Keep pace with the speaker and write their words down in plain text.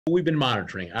We've been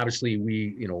monitoring. Obviously,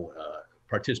 we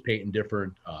participate in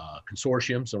different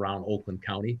consortiums around Oakland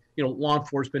County. Law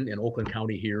enforcement in Oakland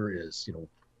County here is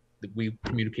we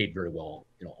communicate very well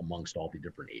amongst all the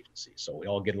different agencies. So we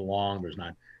all get along. There's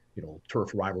not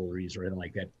turf rivalries or anything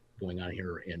like that going on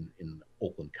here in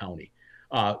Oakland County.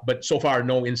 But so far,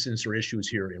 no incidents or issues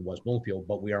here in West Bloomfield.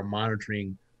 But we are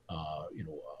monitoring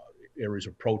areas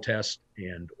of protest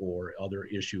and or other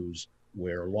issues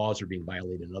where laws are being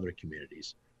violated in other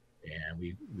communities. And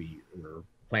we're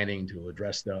planning to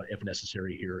address if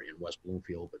necessary here in West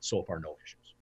Bloomfield, but so far no issues.